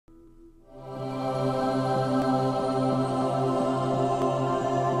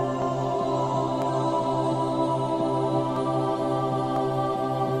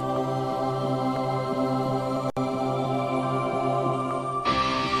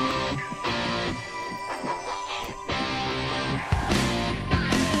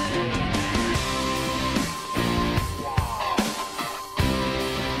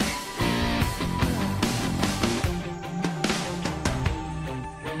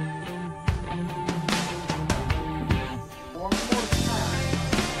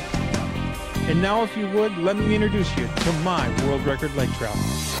And now, if you would, let me introduce you to my world record lake trout.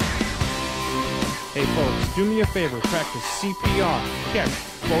 Hey folks, do me a favor, practice CPR, catch,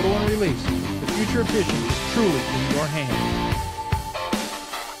 photo, and release. The future of fishing is truly in your hands.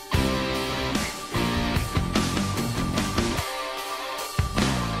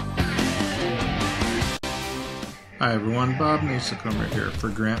 Hi everyone, Bob Mehsikomer here for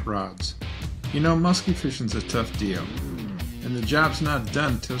Grant Rods. You know, muskie fishing's a tough deal, and the job's not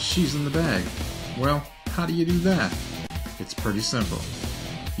done till she's in the bag. Well, how do you do that? It's pretty simple.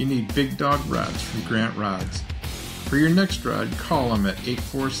 You need big dog rods from Grant Rods. For your next rod, call them at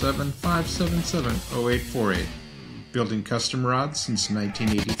 847-577-0848. Building custom rods since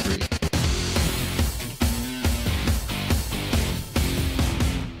 1983.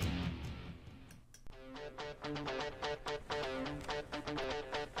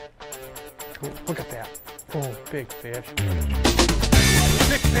 Oh, look at that. Oh, big fish.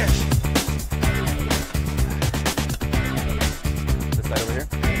 Big fish! This side over here?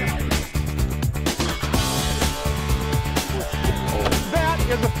 That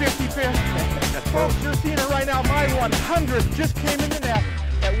is a 50 fish. Folks, you're seeing it right now. My 100th just came in the net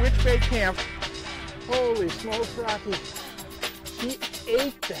at Witch Bay Camp. Holy smokes, Rocky. He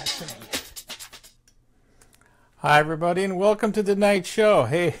ate that thing. Hi everybody, and welcome to tonight's show.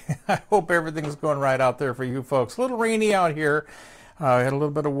 Hey, I hope everything's going right out there for you folks. A little rainy out here. We had a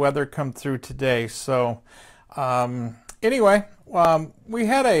little bit of weather come through today. So anyway, we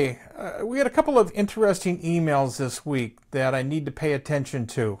had a couple of interesting emails this week that I need to pay attention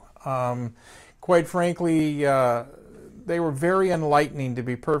to. Quite frankly, they were very enlightening, to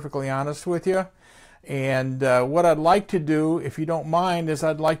be perfectly honest with you. And what I'd like to do, if you don't mind, is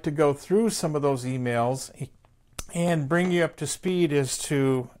I'd like to go through some of those emails and bring you up to speed as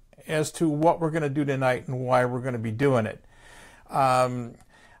to what we're going to do tonight and why we're going to be doing it. I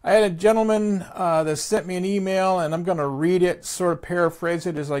had a gentleman that sent me an email, and I'm going to read it, sort of paraphrase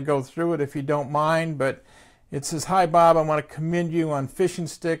it as I go through it, if you don't mind. But it says, "Hi Bob, I want to commend you on Fishing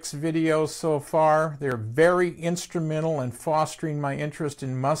Sticks videos so far. They're very instrumental in fostering my interest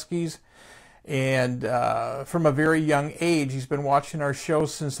in muskies. And from a very young age, he's been watching our show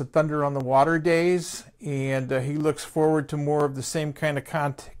since the Thunder on the Water days, and he looks forward to more of the same kind of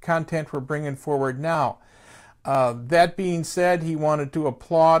content we're bringing forward now. That being said, he wanted to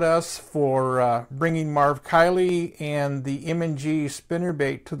applaud us for bringing Marv Kiley and the M&G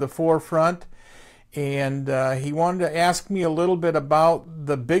spinnerbait to the forefront, and he wanted to ask me a little bit about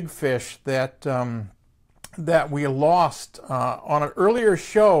the big fish that we lost on an earlier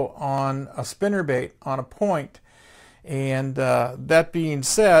show on a spinnerbait on a point. And that being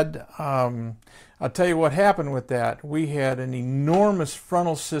said, I'll tell you what happened with that. We had an enormous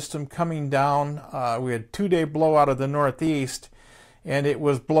frontal system coming down. We had a 2-day blowout of the northeast, and it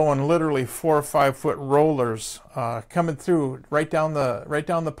was blowing literally 4 or 5 foot rollers coming through right down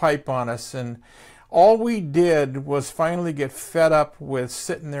the pipe on us. And all we did was finally get fed up with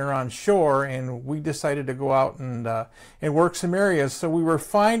sitting there on shore, and we decided to go out and work some areas. So we were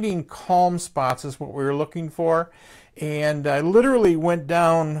finding calm spots is what we were looking for, and I literally went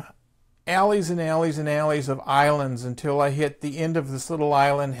down alleys and alleys and alleys of islands until I hit the end of this little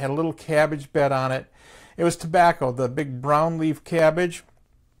island, had a little cabbage bed on it. It was tobacco, the big brown leaf cabbage.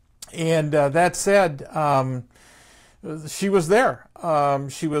 And that said, she was there.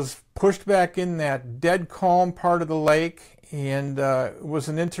 She was pushed back in that dead calm part of the lake, and it was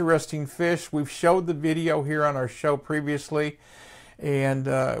an interesting fish. We've showed the video here on our show previously, and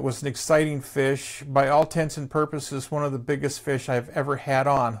it was an exciting fish. By all intents and purposes, one of the biggest fish I've ever had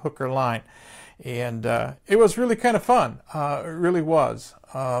on hook or line, and it was really kind of fun. It really was.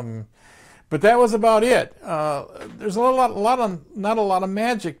 But that was about it. There's not a lot of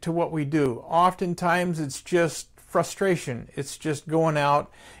magic to what we do. Oftentimes it's just frustration. It's just going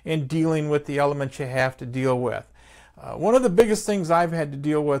out and dealing with the elements you have to deal with. One of the biggest things I've had to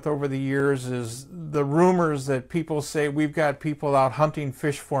deal with over the years is the rumors that people say we've got people out hunting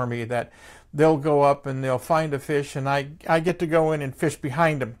fish for me, that they'll go up and they'll find a fish and I get to go in and fish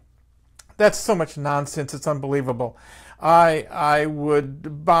behind them. That's so much nonsense, it's unbelievable. I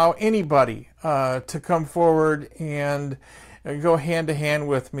would bow anybody to come forward and go hand to hand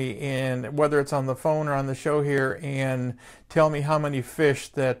with me, and whether it's on the phone or on the show here, and tell me how many fish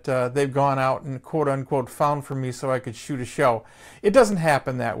that they've gone out and quote unquote found for me so I could shoot a show. It doesn't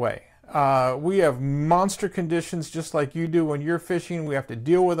happen that way. We have monster conditions just like you do when you're fishing. We have to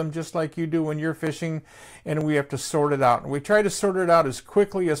deal with them just like you do when you're fishing, and we have to sort it out. And we try to sort it out as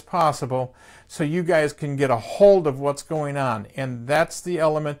quickly as possible so you guys can get a hold of what's going on. And that's the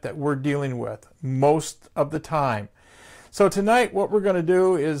element that we're dealing with most of the time. So tonight what we're going to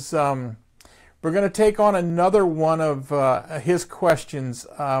do is We're going to take on another one of his questions.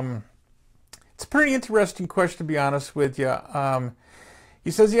 It's a pretty interesting question, to be honest with you. He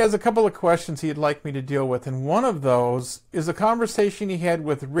says he has a couple of questions he'd like me to deal with, and one of those is a conversation he had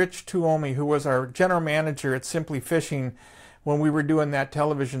with Rich Tuomi, who was our general manager at Simply Fishing when we were doing that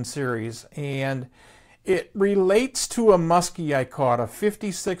television series. And it relates to a muskie I caught, a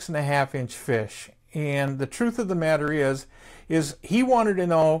 56.5-inch fish. And the truth of the matter is he wanted to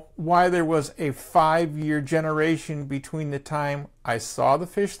know why there was a 5-year generation between the time I saw the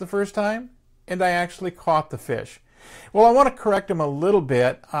fish the first time and I actually caught the fish. Well, I want to correct him a little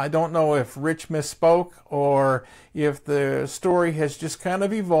bit. I don't know if Rich misspoke or if the story has just kind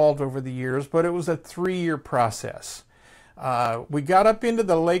of evolved over the years, but it was a 3-year process. We got up into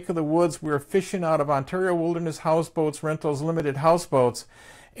the Lake of the Woods. We were fishing out of Ontario Wilderness Houseboats, Rentals Limited houseboats,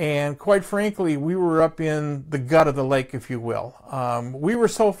 and quite frankly, we were up in the gut of the lake, if you will. We were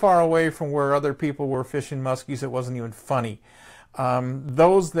so far away from where other people were fishing muskies, it wasn't even funny.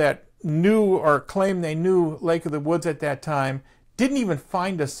 Those that knew or claimed they knew Lake of the Woods at that time didn't even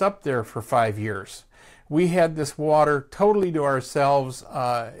find us up there for 5 years. We had this water totally to ourselves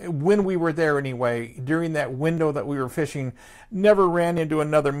when we were there anyway. During that window that we were fishing, never ran into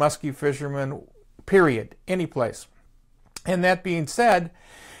another muskie fisherman, period, any place. And that being said,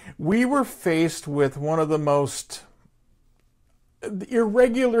 we were faced with one of the most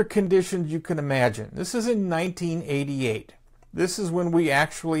irregular conditions you can imagine. This is in 1988. This is when we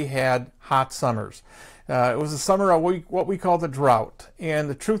actually had hot summers. It was a summer of what we call the drought. And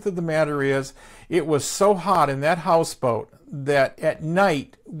the truth of the matter is, it was so hot in that houseboat that at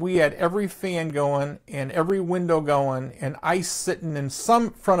night we had every fan going and every window going and ice sitting in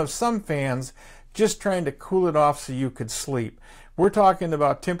front of some fans just trying to cool it off so you could sleep. We're talking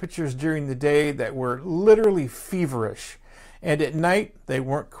about temperatures during the day that were literally feverish. And at night, they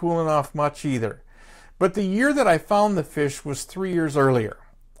weren't cooling off much either. But the year that I found the fish was 3 years earlier.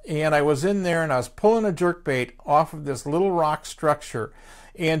 And I was in there and I was pulling a jerkbait off of this little rock structure.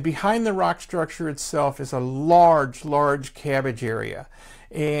 And behind the rock structure itself is a large, large cabbage area.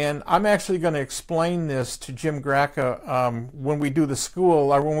 And I'm actually going to explain this to Jim Gracca when we do the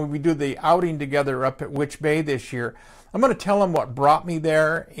school, or when we do the outing together up at Witch Bay this year. I'm going to tell him what brought me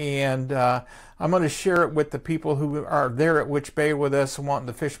there, and I'm going to share it with the people who are there at Witch Bay with us and wanting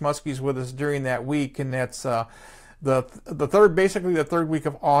to fish muskies with us during that week, and that's basically the third week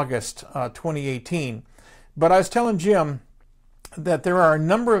of August 2018. But I was telling Jim that there are a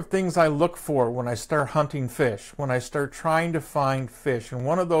number of things I look for when I start hunting fish, when I start trying to find fish. And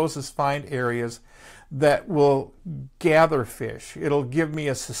one of those is find areas that will gather fish. It'll give me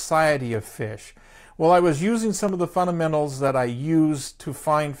a society of fish. Well, I was using some of the fundamentals that I use to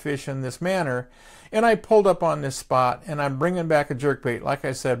find fish in this manner, and I pulled up on this spot, and I'm bringing back a jerkbait. Like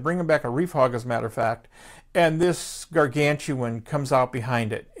I said, bringing back a reef hog, as a matter of fact, and this gargantuan comes out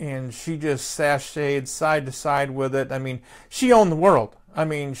behind it, and she just sashayed side to side with it. I mean, she owned the world. I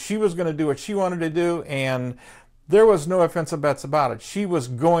mean, she was going to do what she wanted to do, and there was no offensive bets about it. She was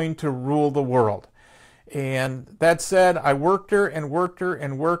going to rule the world. And that said, I worked her and worked her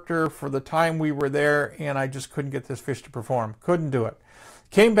and worked her for the time we were there, and I just couldn't get this fish to perform. Couldn't do it.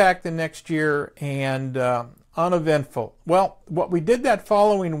 Came back the next year, and uneventful. Well, what we did that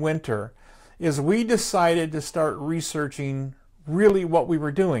following winter is we decided to start researching really what we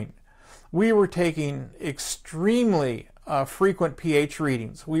were doing. We were taking extremely frequent pH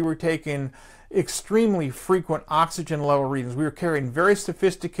readings. We were taking extremely frequent oxygen level readings. We were carrying very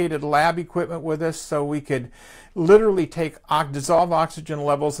sophisticated lab equipment with us so we could literally take dissolved oxygen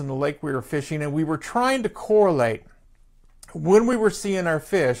levels in the lake we were fishing, and we were trying to correlate when we were seeing our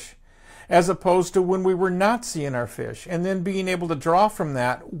fish as opposed to when we were not seeing our fish, and then being able to draw from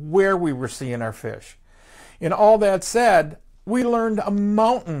that where we were seeing our fish. And all that said, we learned a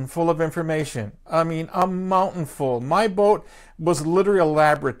mountain full of information. I mean, a mountain full. My boat was literally a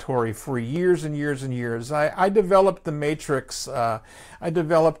laboratory for years and years and years. I developed the matrix. I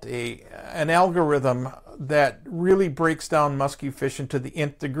developed an algorithm that really breaks down muskie fishing to the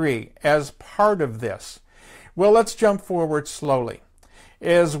nth degree as part of this. Well, let's jump forward slowly.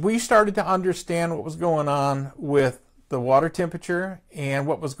 As we started to understand what was going on with the water temperature and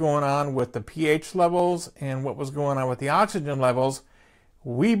what was going on with the pH levels and what was going on with the oxygen levels,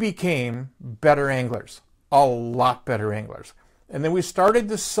 we became better anglers, a lot better anglers. And then we started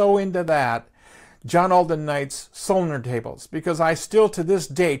to sew into that John Alden Knight's sonar tables, because I still to this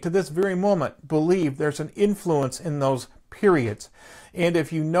day, to this very moment, believe there's an influence in those periods. And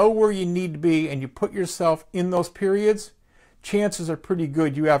if you know where you need to be and you put yourself in those periods, chances are pretty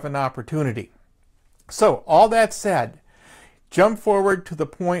good you have an opportunity. So all that said, jump forward to the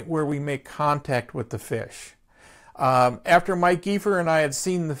point where we make contact with the fish. After Mike Giefer and I had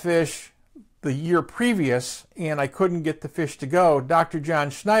seen the fish the year previous and I couldn't get the fish to go, Dr. John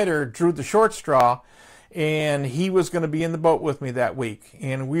Schneider drew the short straw, and he was going to be in the boat with me that week,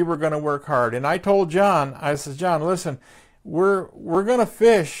 and we were going to work hard. And I told John, I said, John, listen, we're going to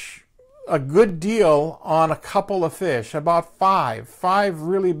fish a good deal on a couple of fish, about five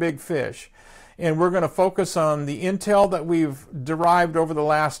really big fish. And we're going to focus on the intel that we've derived over the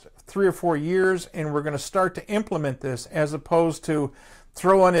last 3 or 4 years, and we're going to start to implement this as opposed to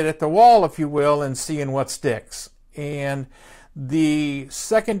throwing it at the wall, if you will, and seeing what sticks. And the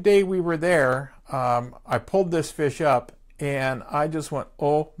second day we were there, I pulled this fish up, and I just went,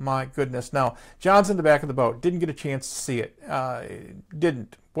 oh my goodness. Now, John's in the back of the boat, didn't get a chance to see it,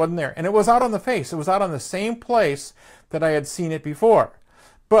 wasn't there. And it was out on the face. It was out on the same place that I had seen it before.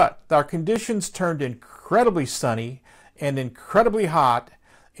 But our conditions turned incredibly sunny and incredibly hot,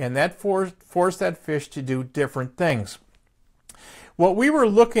 and that forced that fish to do different things. What we were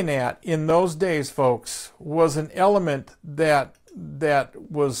looking at in those days, folks, was an element that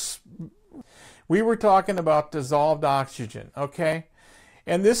was, we were talking about dissolved oxygen, okay?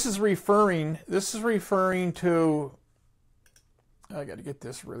 And this is referring to, I got to get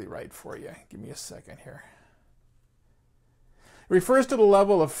this really right for you. Give me a second here. It refers to the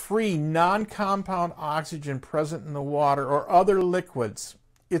level of free non-compound oxygen present in the water or other liquids.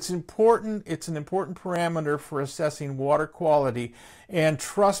 It's important. It's an important parameter for assessing water quality. And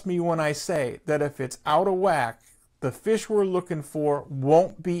trust me when I say that if it's out of whack, the fish we're looking for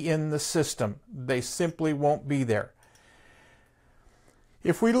won't be in the system. They simply won't be there.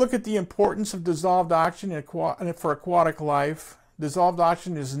 If we look at the importance of dissolved oxygen for aquatic life, dissolved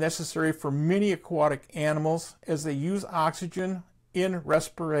oxygen is necessary for many aquatic animals as they use oxygen in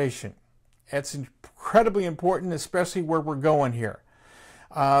respiration. It's incredibly important, especially where we're going here.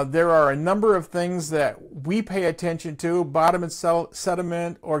 There are a number of things that we pay attention to: bottom and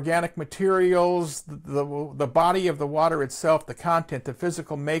sediment, organic materials, the body of the water itself, the content, the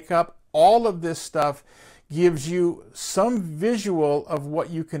physical makeup. All of this stuff gives you some visual of what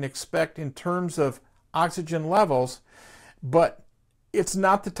you can expect in terms of oxygen levels, but it's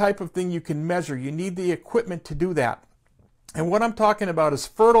not the type of thing you can measure. You need the equipment to do that. And what I'm talking about is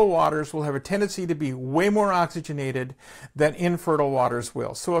fertile waters will have a tendency to be way more oxygenated than infertile waters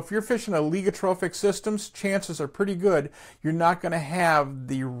will. So if you're fishing oligotrophic systems, chances are pretty good you're not going to have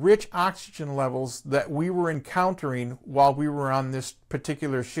the rich oxygen levels that we were encountering while we were on this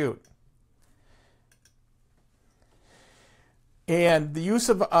particular shoot. And the use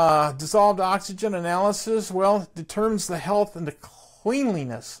of dissolved oxygen analysis, well, determines the health and the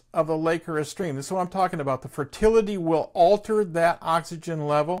cleanliness of a lake or a stream. This is what I'm talking about. The fertility will alter that oxygen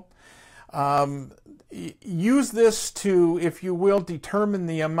level. Use this to, if you will, determine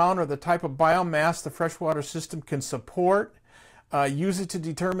the amount or the type of biomass the freshwater system can support. Use it to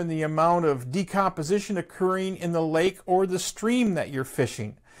determine the amount of decomposition occurring in the lake or the stream that you're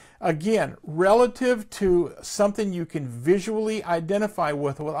fishing. Again, relative to something you can visually identify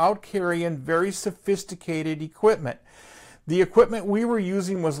with without carrying very sophisticated equipment. The equipment we were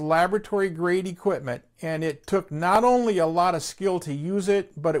using was laboratory grade equipment, and it took not only a lot of skill to use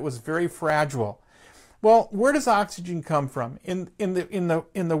it, but it was very fragile. Well, where does oxygen come from? In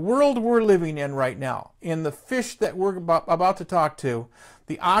the world we're living in right now, in the fish that we're about to talk to,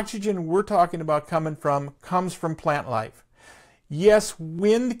 the oxygen we're talking about comes from plant life. Yes,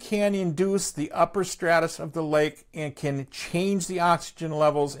 wind can induce the upper stratus of the lake and can change the oxygen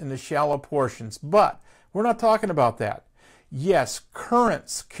levels in the shallow portions, but we're not talking about that. Yes,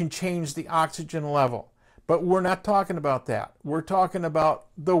 currents can change the oxygen level, but we're not talking about that. We're talking about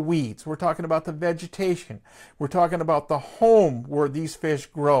the weeds. We're talking about the vegetation. We're talking about the home where these fish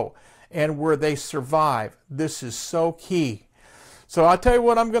grow and where they survive. This is so key. So I'll tell you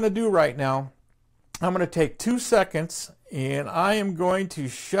what I'm going to do right now. I'm going to take 2 seconds and I am going to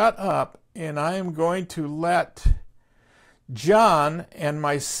shut up and I am going to let John and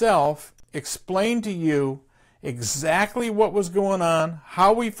myself explain to you exactly what was going on,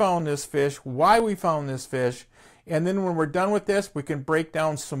 how we found this fish, why we found this fish, and then when we're done with this, we can break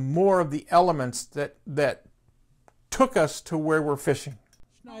down some more of the elements that took us to where we're fishing.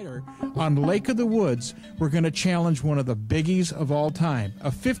 Schneider, on Lake of the Woods, we're going to challenge one of the biggies of all time, a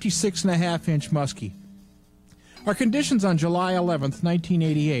 56.5-inch muskie. Our conditions on July 11th,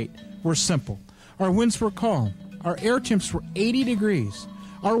 1988 were simple. Our winds were calm, our air temps were 80 degrees,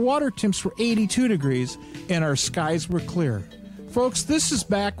 our water temps were 82 degrees, and our skies were clear. Folks, this is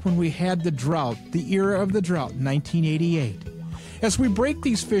back when we had the drought, the era of the drought, 1988. As we break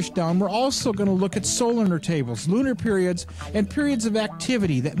these fish down, we're also going to look at solar tables, lunar periods, and periods of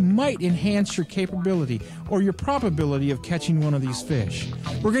activity that might enhance your capability or your probability of catching one of these fish.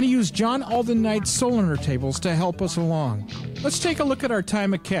 We're going to use John Alden Knight's solar tables to help us along. Let's take a look at our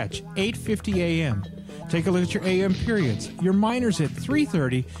time of catch, 8:50 a.m. Take a look at your AM periods. Your minor's at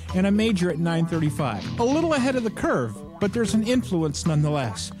 3:30 and a major at 9:35. A little ahead of the curve, but there's an influence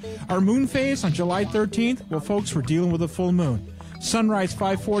nonetheless. Our moon phase on July 13th, well, folks, we're dealing with a full moon. Sunrise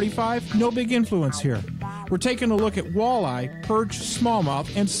 5:45, no big influence here. We're taking a look at walleye, perch,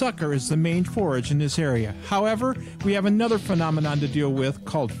 smallmouth, and sucker as the main forage in this area. However, we have another phenomenon to deal with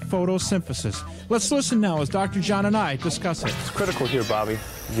called photosynthesis. Let's listen now as Dr. John and I discuss it. It's critical here, Bobby.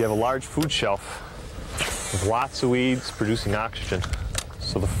 You have a large food shelf with lots of weeds producing oxygen.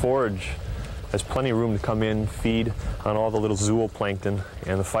 So the forage has plenty of room to come in, feed on all the little zooplankton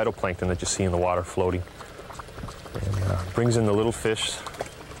and the phytoplankton that you see in the water floating. And brings in the little fish,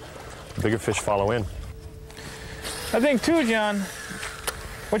 the bigger fish follow in. I think too, John,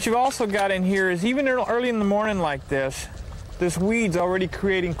 what you've also got in here is even early in the morning like this weed's already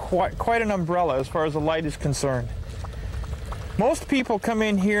creating quite an umbrella as far as the light is concerned. Most people come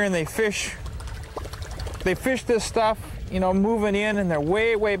in here and they fish this stuff, you know, moving in, and they're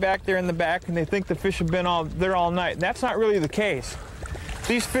way back there in the back, and they think the fish have been there all night. And that's not really the case.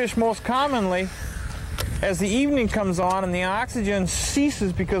 These fish most commonly, as the evening comes on and the oxygen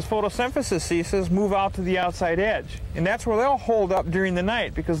ceases because photosynthesis ceases, move out to the outside edge. And that's where they'll hold up during the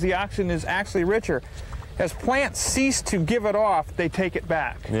night because the oxygen is actually richer. As plants cease to give it off, they take it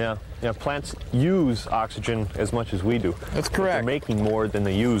back. Yeah, plants use oxygen as much as we do. That's correct. But they're making more than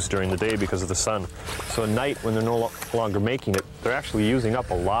they use during the day because of the sun. So at night, when they're no longer making it, they're actually using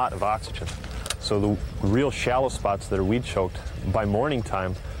up a lot of oxygen. So the real shallow spots that are weed choked, by morning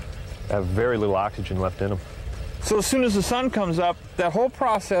time, have very little oxygen left in them. So as soon as the sun comes up, that whole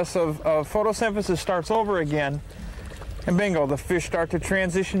process of photosynthesis starts over again, and bingo, the fish start to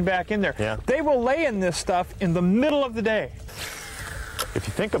transition back in there. Yeah. They will lay in this stuff in the middle of the day. If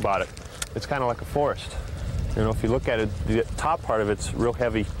you think about it, it's kind of like a forest. You know, if you look at it, the top part of it's real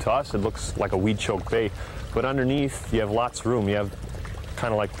heavy to us. It looks like a weed-choked bay, but underneath you have lots of room. You have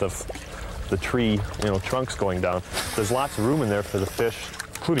kind of like the tree, you know, trunks going down. There's lots of room in there for the fish,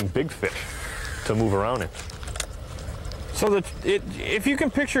 including big fish, to move around in. So if you can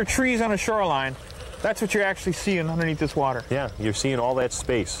picture trees on a shoreline, that's what you're actually seeing underneath this water. Yeah, you're seeing all that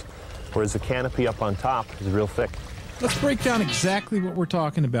space, whereas the canopy up on top is real thick. Let's break down exactly what we're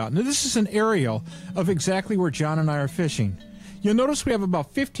talking about. Now, this is an aerial of exactly where John and I are fishing. You'll notice we have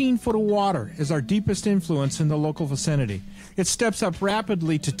about 15 foot of water as our deepest influence in the local vicinity. It steps up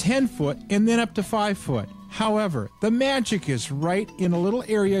rapidly to 10 foot and then up to 5 foot. However, the magic is right in a little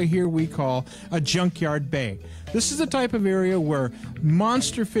area here we call a junkyard bay. This is the type of area where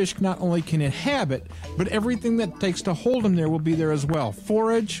monster fish not only can inhabit, but everything that takes to hold them there will be there as well.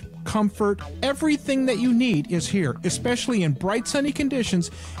 Forage, comfort, everything that you need is here, especially in bright sunny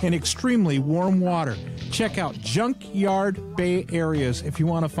conditions and extremely warm water. Check out junkyard bay areas if you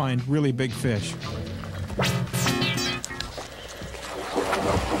want to find really big fish.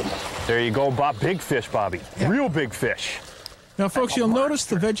 There you go, Bob. Big fish, Bobby. Yeah. Real big fish. Now, folks, you'll notice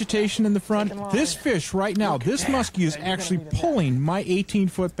the vegetation in the front. This fish right now, this muskie is actually pulling my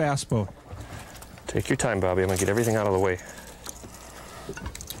 18-foot bass boat. Take your time, Bobby. I'm going to get everything out of the way.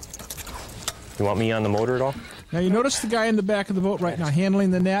 You want me on the motor at all? Now, you notice the guy in the back of the boat right now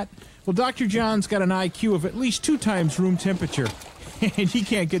handling the net? Well, Dr. John's got an IQ of at least 2 times room temperature, and he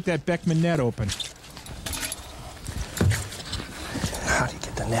can't get that Beckman net open. How do you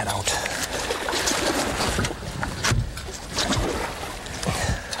get the net out?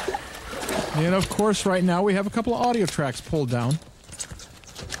 And, of course, right now we have a couple of audio tracks pulled down.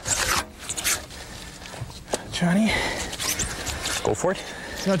 Johnny? Go for it.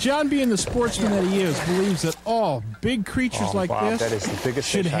 Now, John, being the sportsman that he is, believes that all big creatures like Bob, this that is the biggest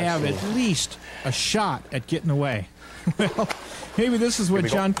should fish I've have seen. at least a shot at getting away. Well, maybe this is what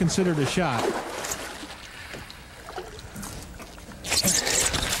John considered a shot.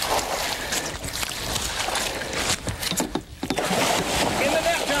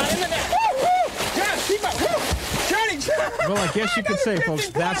 Well, I guess you could say, folks,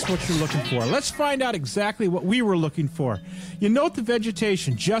 that's what you're looking for. Let's find out exactly what we were looking for. You note the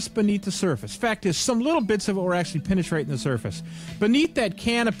vegetation just beneath the surface. Fact is, some little bits of it were actually penetrating the surface. Beneath that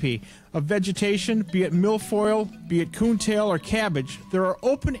canopy of vegetation, be it milfoil, be it coontail or cabbage, there are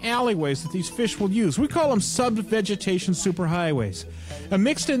open alleyways that these fish will use. We call them sub-vegetation superhighways. And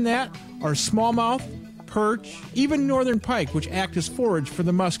mixed in that are smallmouth, perch, even northern pike, which act as forage for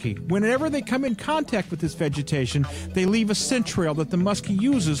the muskie. Whenever they come in contact with this vegetation, they leave a scent trail that the muskie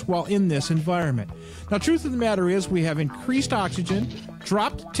uses while in this environment. Now, truth of the matter is we have increased oxygen,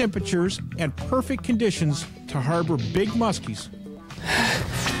 dropped temperatures, and perfect conditions to harbor big muskies.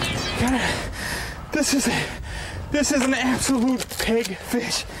 This is an absolute pig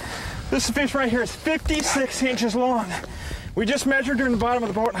fish. This fish right here is 56 inches long. We just measured her in the bottom of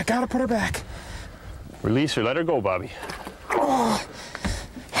the boat, and I gotta put her back. Release her, let her go, Bobby.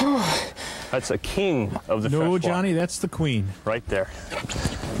 That's a king of the No, freshwater. Johnny, that's the queen. Right there.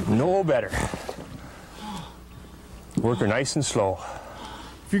 No better. Work her nice and slow.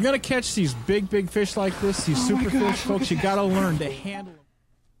 If you're going to catch these big fish like this, these super fish, folks, you got to learn to handle them.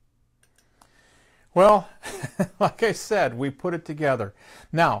 Well, like I said, we put it together.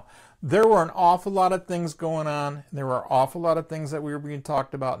 Now, there were an awful lot of things going on. There were an awful lot of things that we were being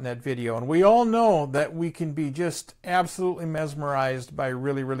talked about in that video. And we all know that we can be just absolutely mesmerized by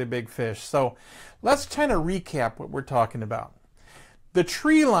really, really big fish. So let's kind of recap what we're talking about. The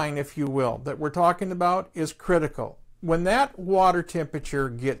tree line, if you will, that we're talking about is critical. When that water temperature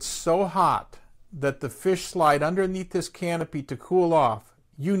gets so hot that the fish slide underneath this canopy to cool off,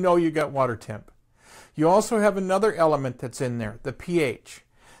 you know you got water temp. You also have another element that's in there, the pH.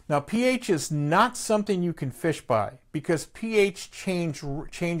 Now, pH is not something you can fish by because pH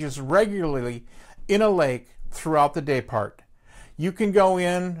changes regularly in a lake throughout the day part. You can go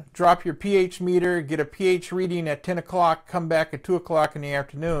in, drop your pH meter, get a pH reading at 10 o'clock, come back at 2 o'clock in the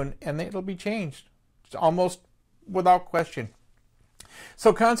afternoon, and it'll be changed. It's almost without question.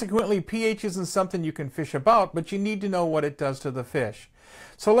 So consequently, pH isn't something you can fish about, but you need to know what it does to the fish.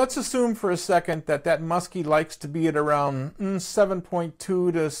 So let's assume for a second that that muskie likes to be at around 7.2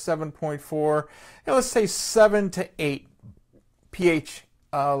 to 7.4, and let's say 7 to 8 pH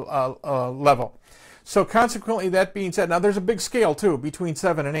level. So consequently, that being said, now there's a big scale too between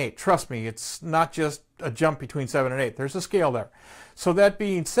 7 and 8. Trust me, it's not just a jump between 7 and 8. There's a scale there. So that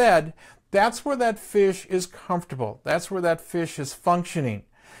being said, that's where that fish is comfortable. That's where that fish is functioning.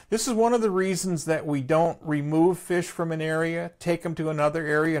 This is one of the reasons that we don't remove fish from an area, take them to another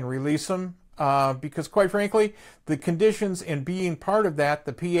area and release them, because quite frankly, the conditions in being part of that,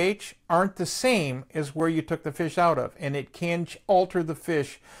 the pH, aren't the same as where you took the fish out of, and it can alter the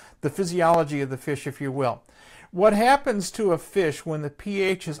fish, the physiology of the fish, if you will. What happens to a fish when the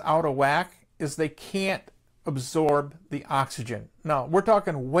pH is out of whack is they can't absorb the oxygen. Now, we're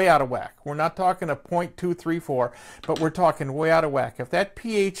talking way out of whack. We're not talking a 0.234, but we're talking way out of whack. If that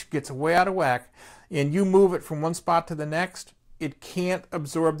pH gets way out of whack and you move it from one spot to the next, it can't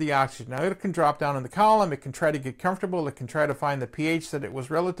absorb the oxygen. Now, it can drop down in the column, it can try to get comfortable, it can try to find the pH that it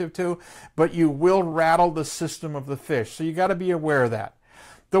was relative to, but you will rattle the system of the fish. So you got to be aware of that.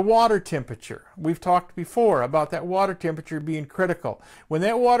 The water temperature. We've talked before about that water temperature being critical. When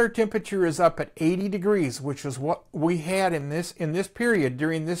that water temperature is up at 80 degrees, which is what we had in this period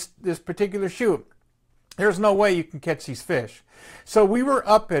during this particular shoot, there's no way you can catch these fish. So we were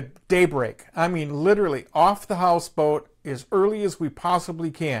up at daybreak. I mean, literally off the houseboat as early as we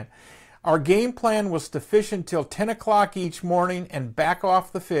possibly can. Our game plan was to fish until 10 o'clock each morning and back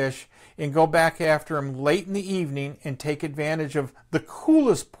off the fish and go back after them late in the evening and take advantage of the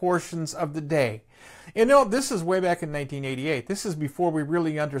coolest portions of the day. You know, this is way back in 1988. This is before we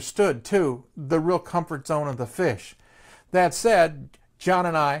really understood, too, the real comfort zone of the fish. That said, John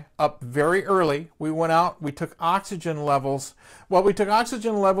and I, up very early, we went out, we took oxygen levels. Well, we took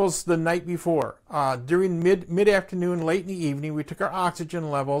oxygen levels the night before. During mid-afternoon, late in the evening, we took our oxygen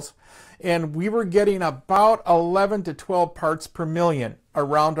levels, and we were getting about 11 to 12 parts per million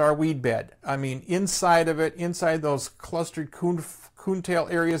around our weed bed. I mean, inside of it, inside those clustered coontail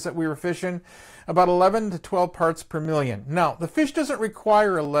areas that we were fishing, about 11 to 12 parts per million. Now, the fish doesn't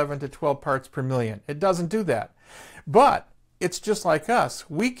require 11 to 12 parts per million. It doesn't do that. But it's just like us.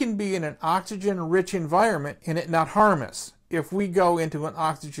 We can be in an oxygen-rich environment and it not harm us. If we go into an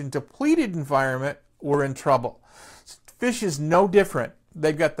oxygen-depleted environment, we're in trouble. Fish is no different.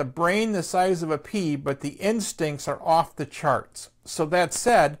 They've got the brain the size of a pea, but the instincts are off the charts. So that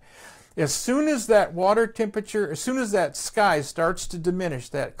said, as soon as that water temperature, as soon as that sky starts to diminish,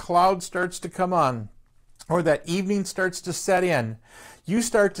 that cloud starts to come on, or that evening starts to set in, you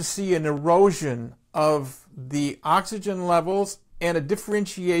start to see an erosion of the oxygen levels and a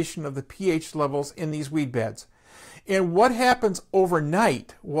differentiation of the pH levels in these weed beds. And what happens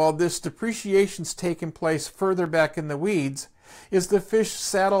overnight while this depreciation's taking place further back in the weeds is the fish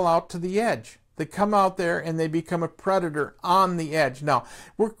saddle out to the edge. They come out there and they become a predator on the edge. Now,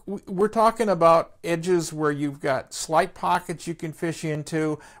 we're talking about edges where you've got slight pockets you can fish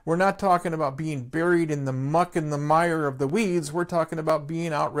into. We're not talking about being buried in the muck and the mire of the weeds. We're talking about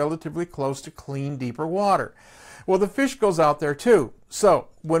being out relatively close to clean, deeper water. Well, the fish goes out there too. So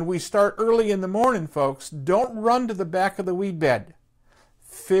when we start early in the morning, folks, don't run to the back of the weed bed.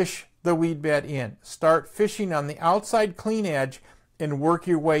 Fish the weed bed in. Start fishing on the outside clean edge and work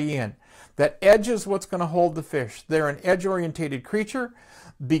your way in. That edge is what's going to hold the fish. They're an edge-orientated creature.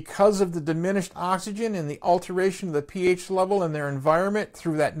 Because of the diminished oxygen and the alteration of the pH level in their environment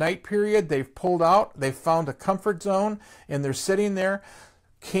through that night period, they've pulled out, they've found a comfort zone, and they're sitting there.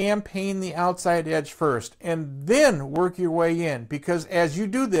 Campaign the outside edge first, and then work your way in. Because as you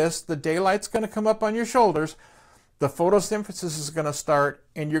do this, the daylight's going to come up on your shoulders, the photosynthesis is going to start,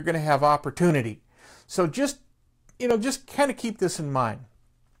 and you're going to have opportunity. So just kind of keep this in mind.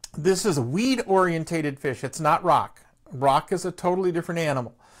 This is a weed-orientated fish. It's not rock. Rock is a totally different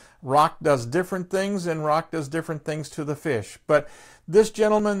animal. Rock does different things, and rock does different things to the fish. But this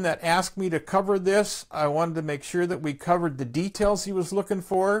gentleman that asked me to cover this, I wanted to make sure that we covered the details he was looking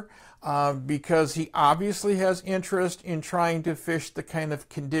for, because he obviously has interest in trying to fish the kind of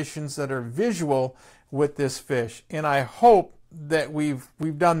conditions that are visual with this fish. And I hope that we've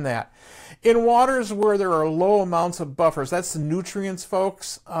done that. In waters where there are low amounts of buffers, that's the nutrients,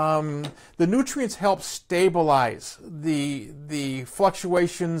 folks. The nutrients help stabilize the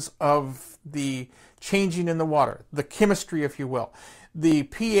fluctuations of the changing in the water, the chemistry, if you will. The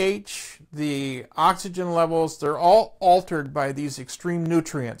pH, the oxygen levels, they're all altered by these extreme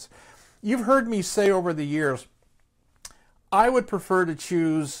nutrients. You've heard me say over the years, I would prefer to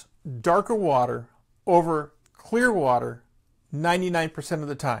choose darker water over clear water 99% of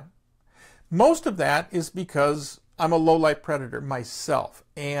the time. Most of that is because I'm a low light predator myself,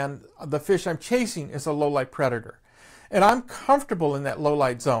 and the fish I'm chasing is a low light predator. And I'm comfortable in that low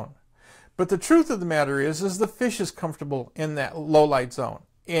light zone. But the truth of the matter is the fish is comfortable in that low light zone.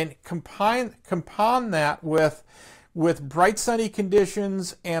 And compound that with bright sunny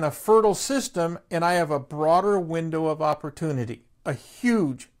conditions and a fertile system, and I have a broader window of opportunity, a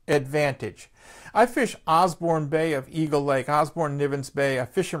huge advantage. I fish Osborne Bay of Eagle Lake, Osborne Nivens Bay. I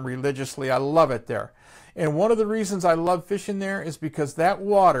fish them religiously. I love it there. And one of the reasons I love fishing there is because that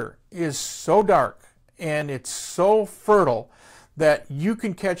water is so dark and it's so fertile that you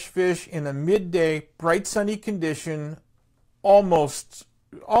can catch fish in a midday, bright sunny condition almost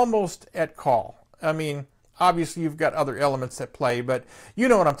at call. I mean, obviously you've got other elements that play, but you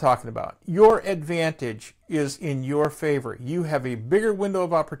know what I'm talking about. Your advantage is in your favor. You have a bigger window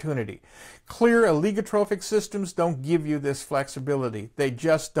of opportunity. Clear oligotrophic systems don't give you this flexibility. They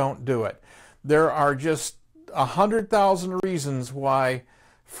just don't do it. There are just 100,000 reasons why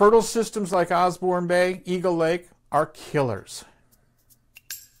fertile systems like Osborne Bay, Eagle Lake are killers.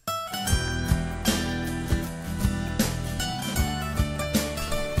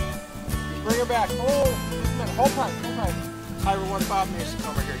 Bring her back. Oh, hold tight. Hi everyone, Bob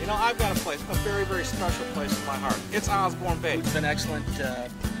Mehsikomer here. You know, I've got a place, a very, very special place in my heart. It's Osborne Bay. It's been excellent.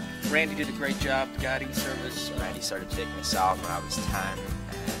 Randy did a great job guiding service. Randy started taking us out when I was 10, and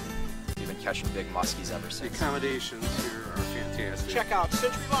we've been catching big muskies ever since. The accommodations here are fantastic. Check out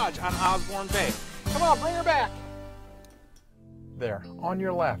Century Lodge on Osborne Bay. Come on, bring her back. There, on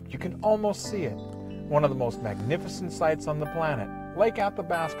your left, you can almost see it. One of the most magnificent sights on the planet. Lake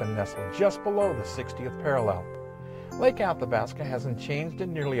Athabasca nestled just below the 60th parallel. Lake Athabasca hasn't changed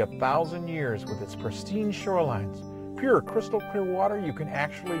in nearly 1,000 years with its pristine shorelines, pure crystal clear water you can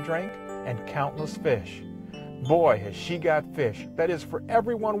actually drink, and countless fish. Boy, has she got fish, that is for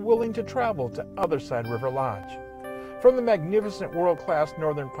everyone willing to travel to Otherside River Lodge. From the magnificent world-class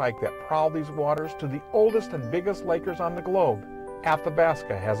northern pike that prowl these waters to the oldest and biggest lakers on the globe,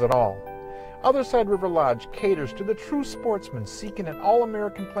 Athabasca has it all. Otherside River Lodge caters to the true sportsman seeking an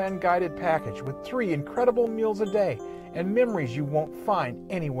all-American plan guided package with 3 incredible meals a day and memories you won't find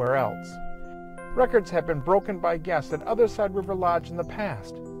anywhere else. Records have been broken by guests at Otherside River Lodge in the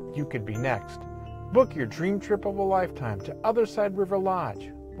past. You could be next. Book your dream trip of a lifetime to Otherside River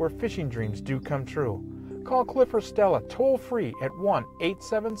Lodge, where fishing dreams do come true. Call Cliff or Stella toll-free at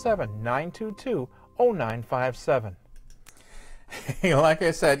 1-877-922-0957. Hey, like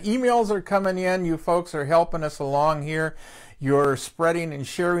I said, emails are coming in. You folks are helping us along here. You're spreading and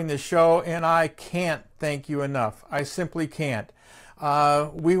sharing the show, and I can't thank you enough. I simply can't.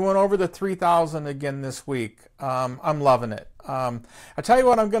 We went over the 3,000 again this week. I'm loving it. I tell you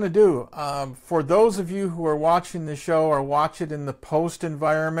what I'm going to do. For those of you who are watching the show or watch it in the post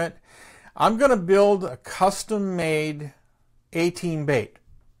environment, I'm going to build a custom-made A-Team bait.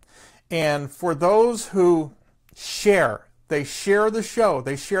 And for those who share, they share the show,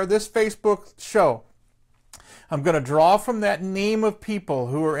 they share this Facebook show, I'm going to draw from that name of people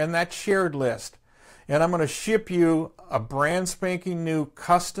who are in that shared list, and I'm going to ship you a brand spanking new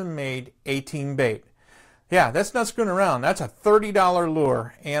custom-made 18 bait. Yeah, that's not screwing around. That's a $30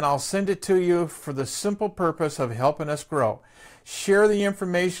 lure, and I'll send it to you for the simple purpose of helping us grow. Share the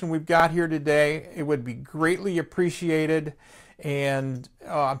information we've got here today. It would be greatly appreciated, and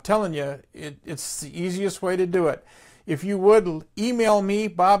I'm telling you, it's the easiest way to do it. If you would, email me,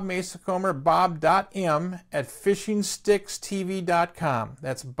 Bob Mehsikomer, Bob.m at FishnStixTV.com.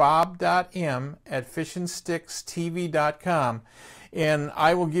 That's Bob.m at FishnStixTV.com. And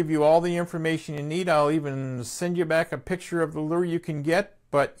I will give you all the information you need. I'll even send you back a picture of the lure you can get.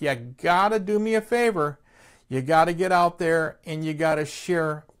 But you gotta do me a favor. You gotta get out there and you gotta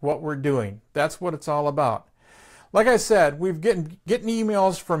share what we're doing. That's what it's all about. Like I said, we've getting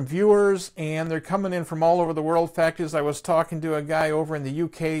emails from viewers, and they're coming in from all over the world. Fact is, I was talking to a guy over in the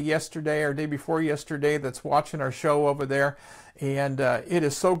UK yesterday or day before yesterday that's watching our show over there, and it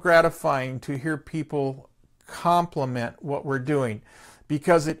is so gratifying to hear people compliment what we're doing,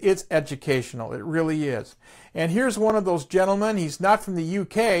 because it's educational. It really is. And here's one of those gentlemen. He's not from the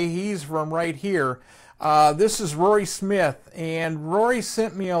UK. He's from right here. This is Rory Smith, and Rory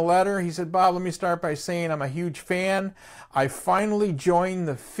sent me a letter. He said, Bob, let me start by saying I'm a huge fan. I finally joined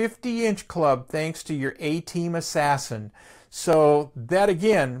the 50-inch club thanks to your A-Team Assassin. So that,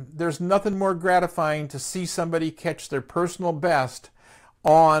 again, there's nothing more gratifying to see somebody catch their personal best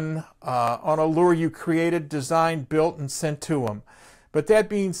on a lure you created, designed, built, and sent to them. But that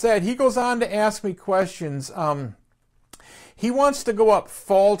being said, he goes on to ask me questions. He wants to go up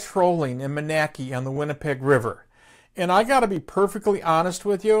fall trolling in Mehsikomer on the Winnipeg River. And I got to be perfectly honest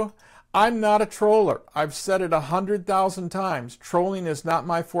with you, I'm not a troller. I've said it 100,000 times. Trolling is not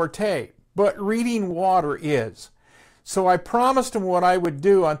my forte, but reading water is. So I promised him what I would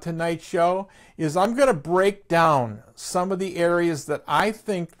do on tonight's show is I'm going to break down some of the areas that I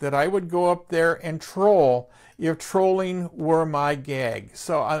think that I would go up there and troll if trolling were my gag.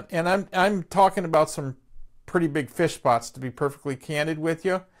 So, I'm talking about some pretty big fish spots, to be perfectly candid with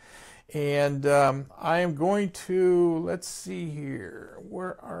you. And I am going to, let's see here,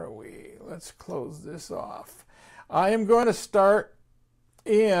 where are we? Let's close this off. I am going to start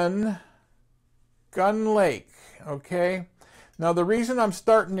in Gun Lake, okay? Now the reason I'm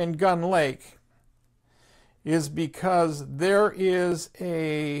starting in Gun Lake is because there is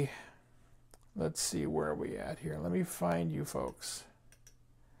a, let's see, where are we at here? Let me find you folks.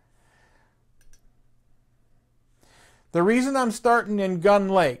 The reason I'm starting in Gun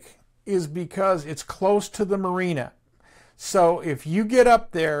Lake is because it's close to the marina. So if you get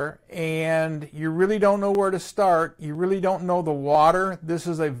up there and you really don't know where to start, you really don't know the water, this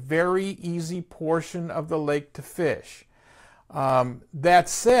is a very easy portion of the lake to fish. That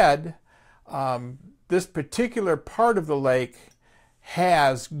said, this particular part of the lake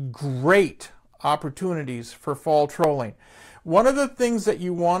has great opportunities for fall trolling. One of the things that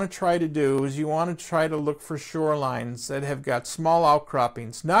you want to try to do is you want to try to look for shorelines that have got small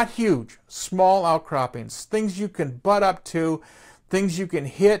outcroppings. Not huge, small outcroppings. Things you can butt up to, things you can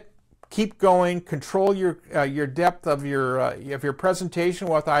hit, keep going, control your depth of your presentation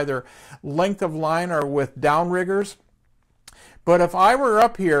with either length of line or with downriggers. But if I were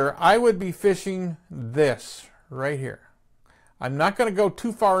up here, I would be fishing this right here. I'm not going to go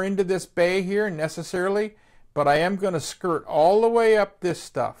too far into this bay here necessarily, but I am going to skirt all the way up this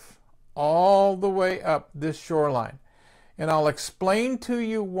stuff, all the way up this shoreline. And I'll explain to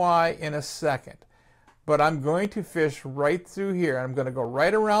you why in a second. But I'm going to fish right through here. I'm going to go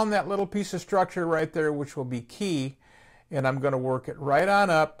right around that little piece of structure right there, which will be key, and I'm going to work it right on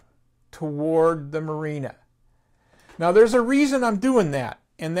up toward the marina. Now there's a reason I'm doing that,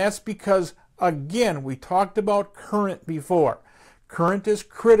 and that's because, again, we talked about current before. Current is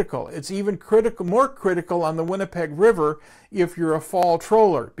critical. It's even more critical on the Winnipeg River if you're a fall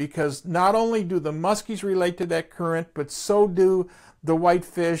troller, because not only do the muskies relate to that current, but so do the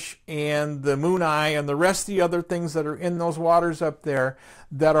whitefish and the moon eye and the rest of the other things that are in those waters up there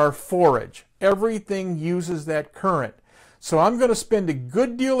that are forage. Everything uses that current. So I'm going to spend a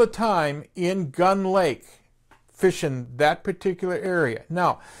good deal of time in Gun Lake fishing that particular area.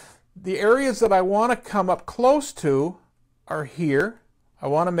 Now, the areas that I want to come up close to are here. I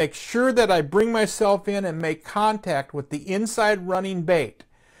want to make sure that I bring myself in and make contact with the inside running bait.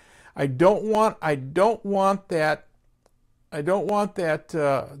 I don't want that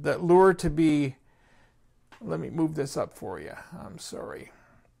that lure to be, let me move this up for you. I'm sorry.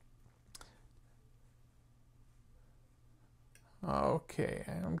 Okay,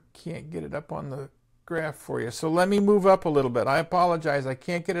 I can't get it up on the graph for you. So let me move up a little bit. I apologize. I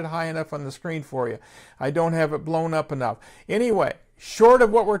can't get it high enough on the screen for you. I don't have it blown up enough. Anyway, short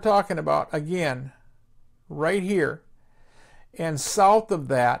of what we're talking about, again, right here, and south of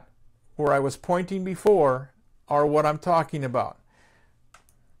that, where I was pointing before, are what I'm talking about.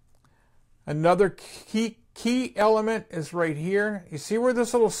 Another key element is right here. You see where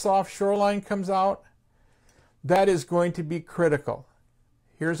this little soft shoreline comes out? That is going to be critical.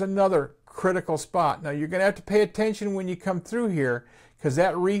 Here's another critical spot. Now you're going to have to pay attention when you come through here, because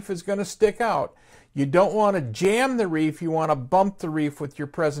that reef is going to stick out. You don't want to jam the reef, you want to bump the reef with your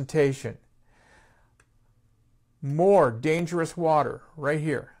presentation. More dangerous water right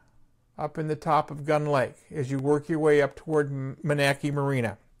here, up in the top of Gun Lake as you work your way up toward Moonachie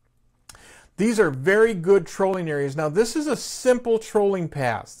Marina. These are very good trolling areas. Now this is a simple trolling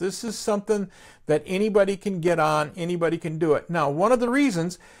pass. This is something that anybody can get on, anybody can do it. Now one of the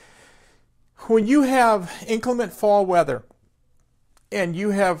reasons, when you have inclement fall weather and you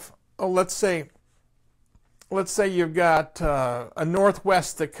have, let's say you've got a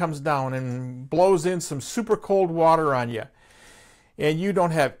northwest that comes down and blows in some super cold water on you, and you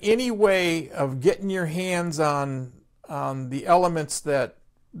don't have any way of getting your hands on the elements that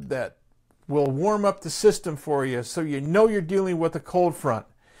will warm up the system for you, so you know you're dealing with a cold front.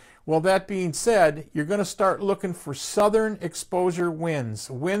 Well, that being said, you're going to start looking for southern exposure winds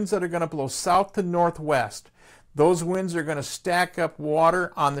that are going to blow south to northwest. Those winds are going to stack up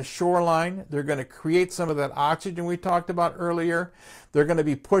water on the shoreline. They're going to create some of that oxygen we talked about earlier. They're going to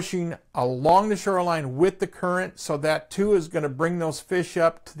be pushing along the shoreline with the current, so that too is going to bring those fish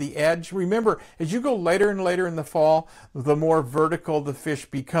up to the edge. Remember, as you go later and later in the fall, the more vertical the fish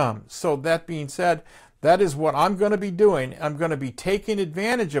become. So that being said, that is what I'm going to be doing. I'm going to be taking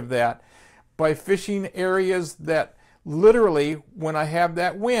advantage of that by fishing areas that literally, when I have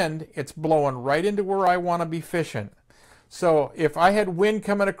that wind, it's blowing right into where I want to be fishing. So if I had wind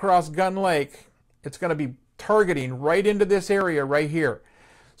coming across Gun Lake, it's going to be targeting right into this area right here.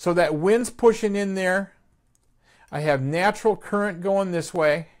 So that wind's pushing in there. I have natural current going this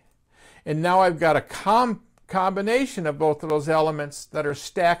way. And now I've got a combination of both of those elements that are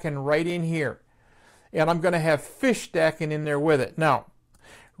stacking right in here. And I'm going to have fish stacking in there with it. Now,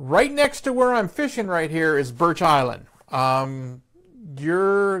 right next to where I'm fishing right here is Birch Island.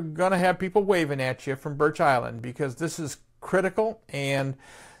 You're going to have people waving at you from Birch Island, because this is critical, and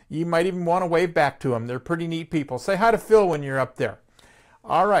you might even want to wave back to them. They're pretty neat people. Say hi to Phil when you're up there.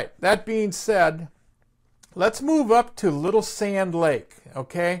 All right, that being said, let's move up to Little Sand Lake,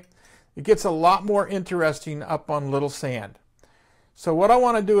 okay? It gets a lot more interesting up on Little Sand. So what I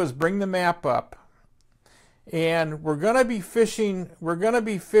want to do is bring the map up. And we're going to be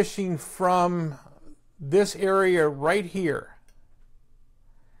fishing from this area right here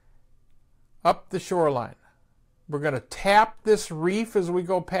up the shoreline. We're going to tap this reef as we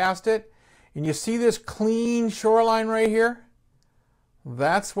go past it. And you see this clean shoreline right here?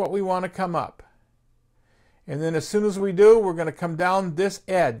 That's what we want to come up. And then as soon as we do, we're going to come down this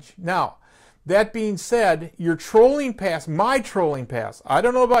edge. Now, that being said, your trolling pass, my trolling pass, I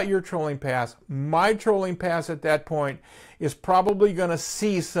don't know about your trolling pass, my trolling pass at that point is probably going to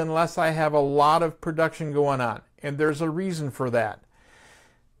cease unless I have a lot of production going on. And there's a reason for that.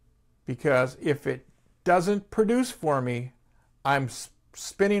 Because if it doesn't produce for me, I'm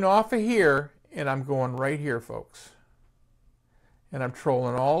spinning off of here and I'm going right here, folks. And I'm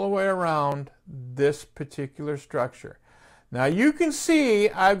trolling all the way around this particular structure. Now you can see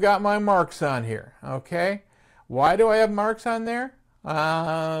I've got my marks on here, okay? Why do I have marks on there?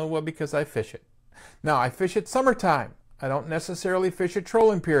 Well, because I fish it. Now I fish it summertime. I don't necessarily fish at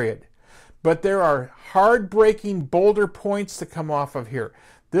trolling period. But there are hard-breaking boulder points that come off of here.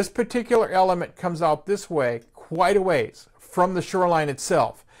 This particular element comes out this way quite a ways from the shoreline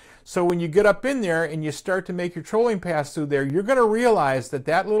itself. So when you get up in there and you start to make your trolling pass through there, you're going to realize that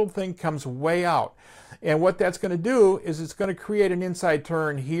that little thing comes way out. And what that's going to do is it's going to create an inside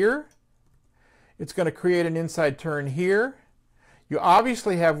turn here. It's going to create an inside turn here. You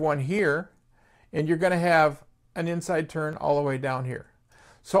obviously have one here, and you're going to have an inside turn all the way down here.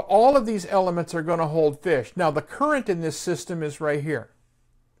 So all of these elements are going to hold fish. Now the current in this system is right here.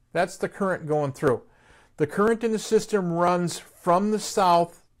 That's the current going through. The current in the system runs from the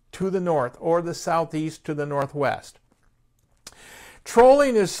south to the north, or the southeast to the northwest.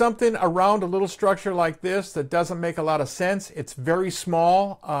 Trolling is something around a little structure like this that doesn't make a lot of sense. It's very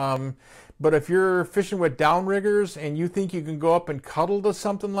small, but if you're fishing with downriggers and you think you can go up and cuddle to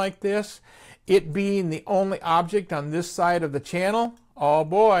something like this, it being the only object on this side of the channel, oh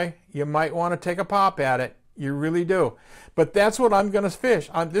boy, you might want to take a pop at it. You really do. But that's what I'm going to fish.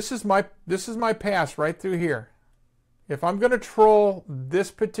 This is my pass right through here. If I'm going to troll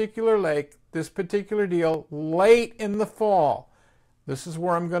this particular lake, this particular deal, late in the fall, this is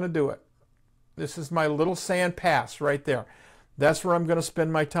where I'm going to do it. This is my little sand pass right there. That's where I'm going to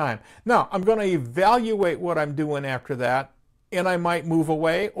spend my time. Now, I'm going to evaluate what I'm doing after that, and I might move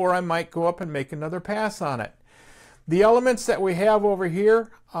away, or I might go up and make another pass on it. The elements that we have over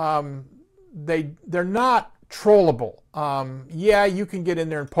here, they're not trollable. Yeah, you can get in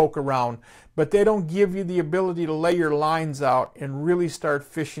there and poke around, but they don't give you the ability to lay your lines out and really start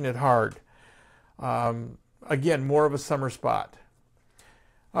fishing it hard. Again, more of a summer spot.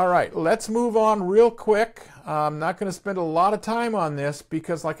 All right, let's move on real quick. I'm not going to spend a lot of time on this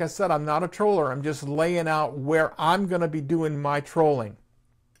because, like I said, I'm not a troller. I'm just laying out where I'm going to be doing my trolling.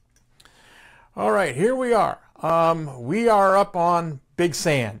 All right, here we are. We are up on Big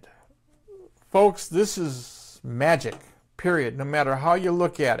Sand. Folks, this is magic, period, no matter how you